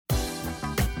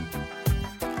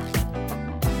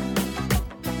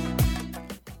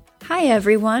Hi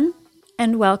everyone,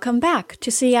 and welcome back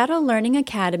to Seattle Learning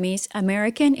Academy's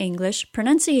American English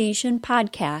Pronunciation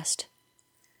Podcast.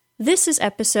 This is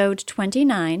episode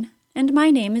 29, and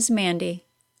my name is Mandy.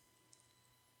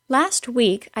 Last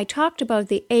week, I talked about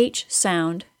the H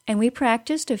sound, and we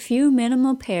practiced a few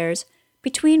minimal pairs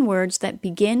between words that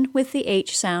begin with the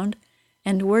H sound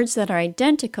and words that are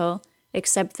identical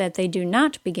except that they do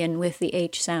not begin with the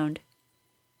H sound.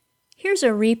 Here's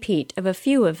a repeat of a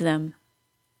few of them.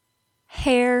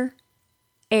 Hair,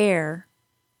 air.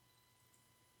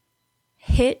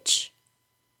 Hitch,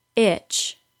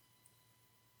 itch.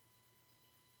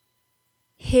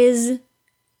 His,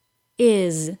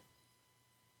 is.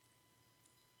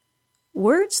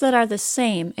 Words that are the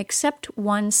same except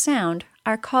one sound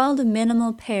are called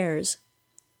minimal pairs.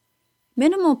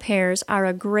 Minimal pairs are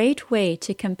a great way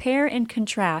to compare and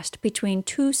contrast between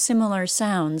two similar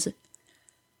sounds.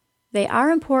 They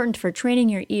are important for training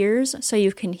your ears so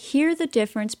you can hear the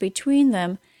difference between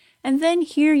them and then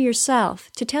hear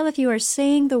yourself to tell if you are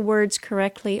saying the words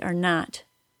correctly or not.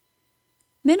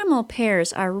 Minimal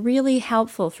pairs are really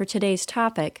helpful for today's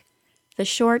topic, the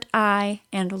short I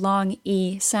and long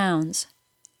E sounds.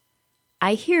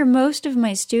 I hear most of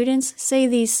my students say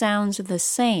these sounds the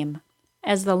same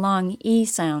as the long E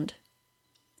sound.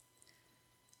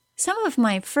 Some of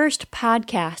my first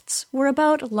podcasts were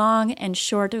about long and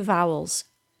short vowels.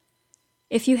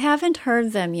 If you haven't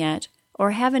heard them yet,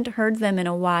 or haven't heard them in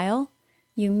a while,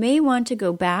 you may want to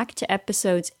go back to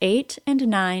episodes 8 and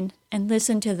 9 and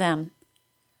listen to them.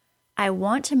 I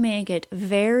want to make it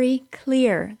very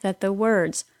clear that the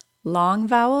words long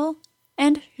vowel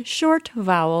and short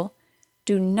vowel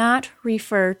do not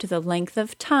refer to the length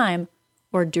of time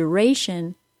or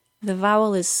duration the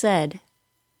vowel is said.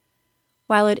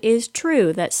 While it is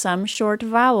true that some short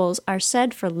vowels are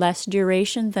said for less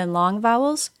duration than long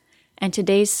vowels, and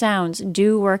today's sounds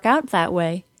do work out that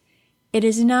way, it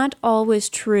is not always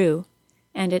true,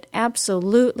 and it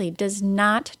absolutely does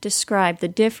not describe the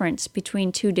difference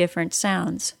between two different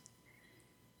sounds.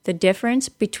 The difference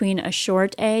between a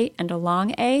short A and a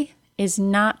long A is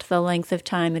not the length of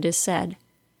time it is said.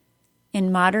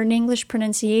 In modern English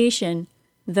pronunciation,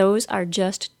 those are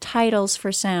just titles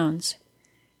for sounds.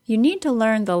 You need to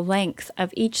learn the length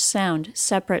of each sound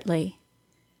separately.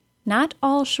 Not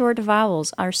all short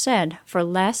vowels are said for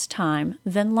less time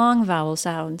than long vowel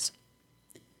sounds.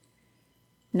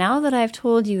 Now that I've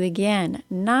told you again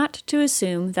not to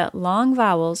assume that long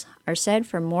vowels are said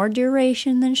for more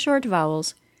duration than short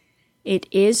vowels, it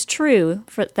is true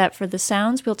that for the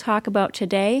sounds we'll talk about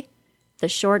today, the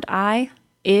short I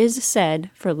is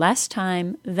said for less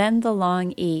time than the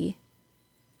long E.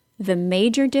 The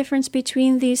major difference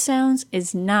between these sounds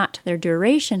is not their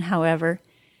duration, however.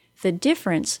 The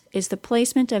difference is the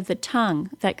placement of the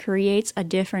tongue that creates a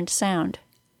different sound.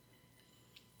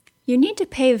 You need to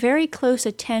pay very close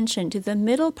attention to the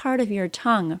middle part of your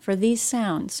tongue for these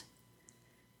sounds.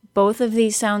 Both of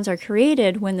these sounds are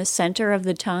created when the center of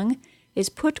the tongue is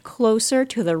put closer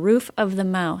to the roof of the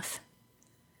mouth.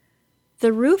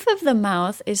 The roof of the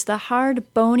mouth is the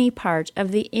hard, bony part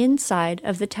of the inside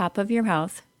of the top of your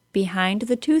mouth, behind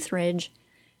the tooth ridge,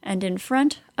 and in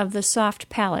front of the soft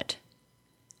palate.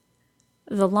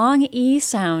 The long E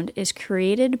sound is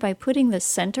created by putting the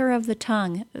center of the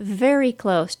tongue very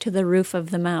close to the roof of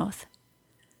the mouth.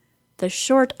 The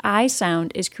short I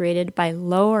sound is created by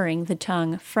lowering the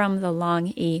tongue from the long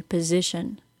E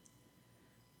position.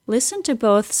 Listen to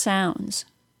both sounds.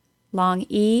 Long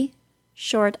E,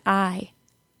 short I.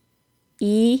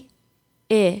 E,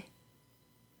 I.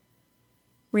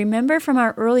 Remember from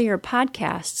our earlier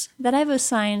podcasts that I've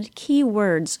assigned key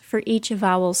words for each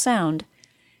vowel sound,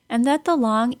 and that the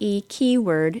long E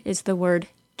keyword is the word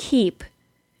keep,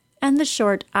 and the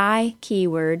short I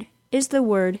keyword is the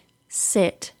word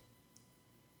sit.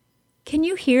 Can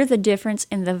you hear the difference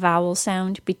in the vowel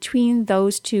sound between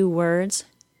those two words?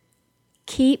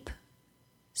 Keep,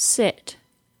 sit.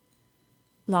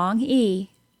 Long E,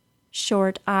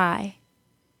 short I.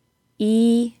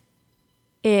 E,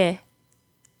 I.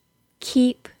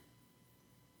 Keep,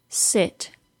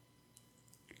 sit.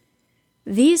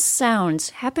 These sounds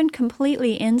happen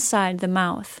completely inside the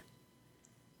mouth.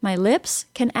 My lips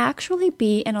can actually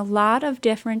be in a lot of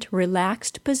different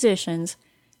relaxed positions,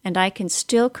 and I can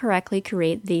still correctly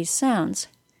create these sounds.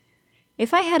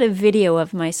 If I had a video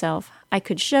of myself, I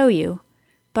could show you,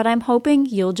 but I'm hoping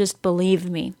you'll just believe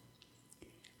me.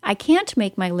 I can't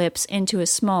make my lips into a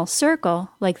small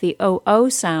circle like the OO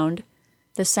sound,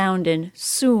 the sound in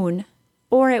soon,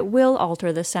 or it will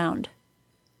alter the sound.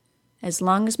 As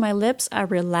long as my lips are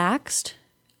relaxed,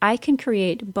 I can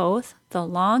create both the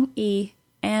long E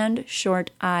and short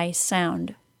I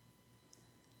sound.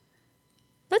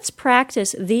 Let's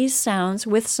practice these sounds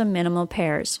with some minimal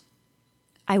pairs.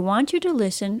 I want you to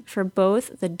listen for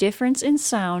both the difference in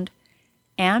sound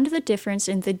and the difference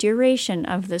in the duration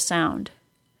of the sound.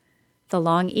 The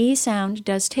long E sound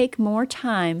does take more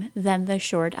time than the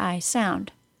short I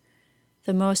sound.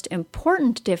 The most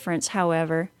important difference,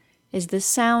 however, is the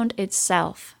sound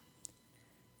itself.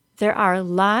 There are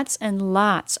lots and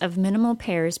lots of minimal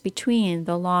pairs between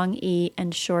the long E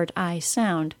and short I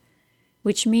sound,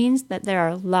 which means that there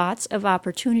are lots of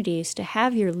opportunities to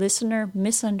have your listener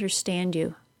misunderstand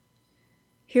you.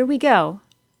 Here we go.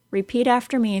 Repeat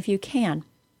after me if you can.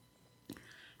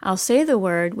 I'll say the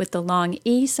word with the long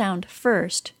E sound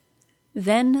first,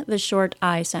 then the short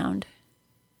I sound.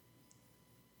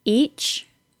 Each,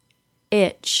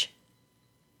 itch.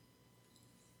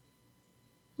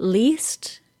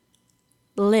 Least,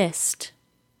 list.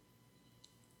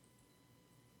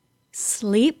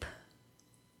 Sleep,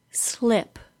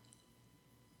 slip.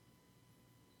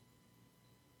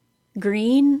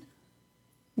 Green,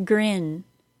 grin.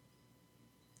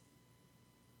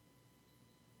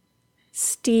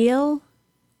 Steal,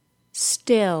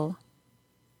 still.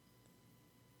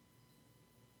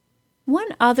 One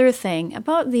other thing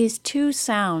about these two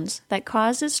sounds that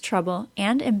causes trouble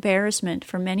and embarrassment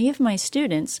for many of my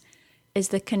students is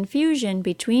the confusion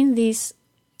between these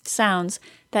sounds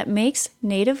that makes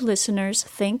native listeners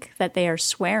think that they are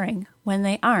swearing when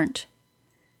they aren't.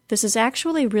 This is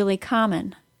actually really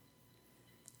common.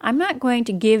 I'm not going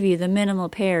to give you the minimal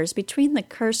pairs between the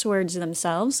curse words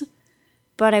themselves,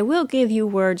 but I will give you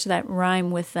words that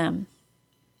rhyme with them.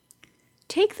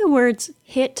 Take the words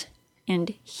hit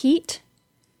and heat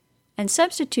and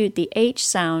substitute the H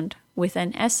sound with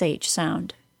an SH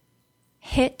sound.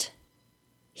 Hit,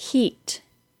 heat.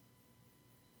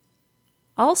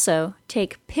 Also,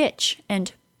 take pitch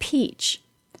and peach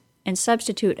and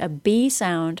substitute a B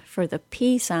sound for the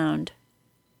P sound.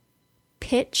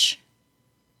 Pitch,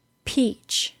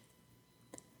 peach.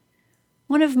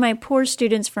 One of my poor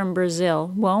students from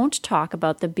Brazil won't talk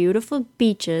about the beautiful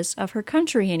beaches of her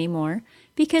country anymore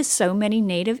because so many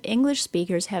native English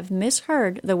speakers have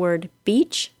misheard the word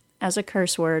beach as a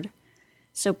curse word.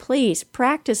 So please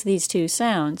practice these two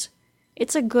sounds.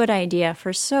 It's a good idea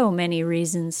for so many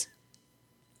reasons.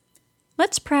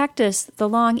 Let's practice the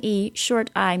long E, short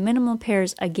I minimal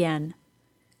pairs again.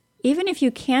 Even if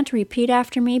you can't repeat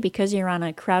after me because you're on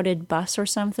a crowded bus or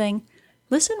something,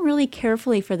 listen really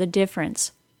carefully for the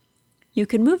difference. You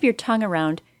can move your tongue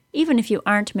around even if you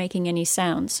aren't making any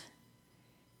sounds.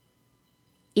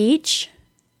 Each,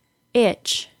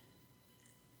 itch.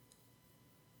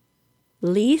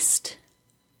 Least,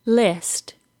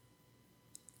 list.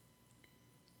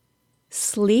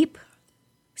 Sleep,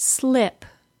 slip.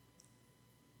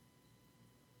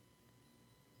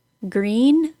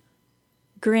 Green,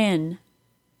 grin.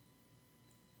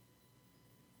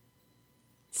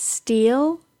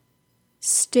 Steal,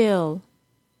 still.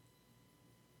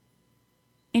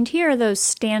 And here are those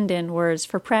stand-in words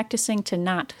for practicing to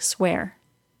not swear.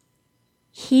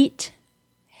 Heat,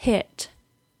 hit.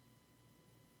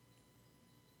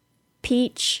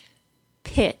 Peach,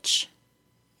 pitch.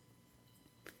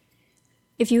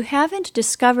 If you haven't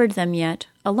discovered them yet,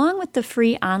 along with the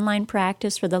free online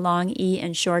practice for the long E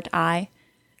and short I,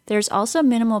 there's also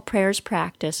minimal pairs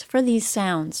practice for these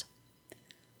sounds.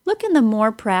 Look in the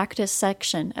More Practice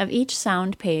section of each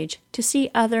sound page to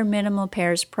see other minimal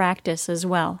pairs practice as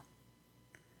well.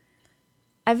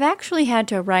 I've actually had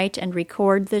to write and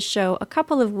record this show a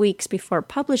couple of weeks before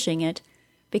publishing it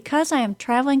because I am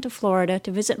traveling to Florida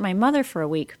to visit my mother for a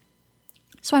week,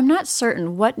 so I'm not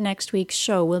certain what next week's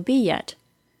show will be yet.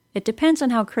 It depends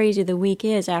on how crazy the week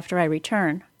is after I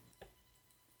return.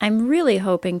 I'm really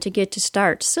hoping to get to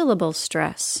start syllable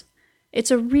stress.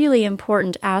 It's a really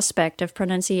important aspect of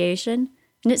pronunciation,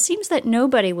 and it seems that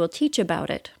nobody will teach about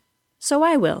it. So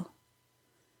I will.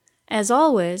 As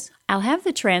always, I'll have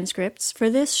the transcripts for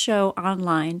this show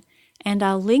online, and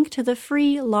I'll link to the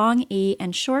free long E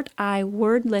and short I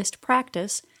word list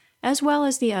practice, as well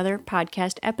as the other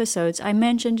podcast episodes I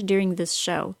mentioned during this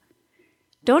show.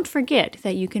 Don't forget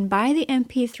that you can buy the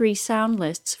MP3 sound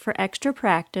lists for extra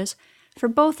practice for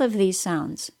both of these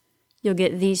sounds. You'll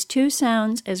get these two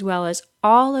sounds as well as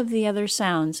all of the other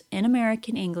sounds in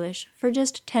American English for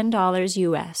just $10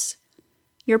 US.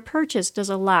 Your purchase does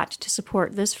a lot to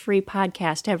support this free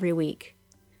podcast every week.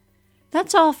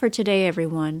 That's all for today,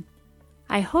 everyone.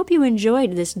 I hope you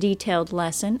enjoyed this detailed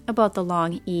lesson about the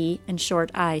long E and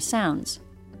short I sounds.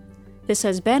 This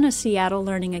has been a Seattle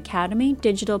Learning Academy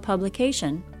digital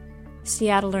publication.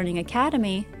 Seattle Learning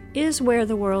Academy is where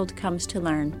the world comes to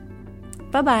learn.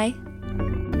 Bye-bye.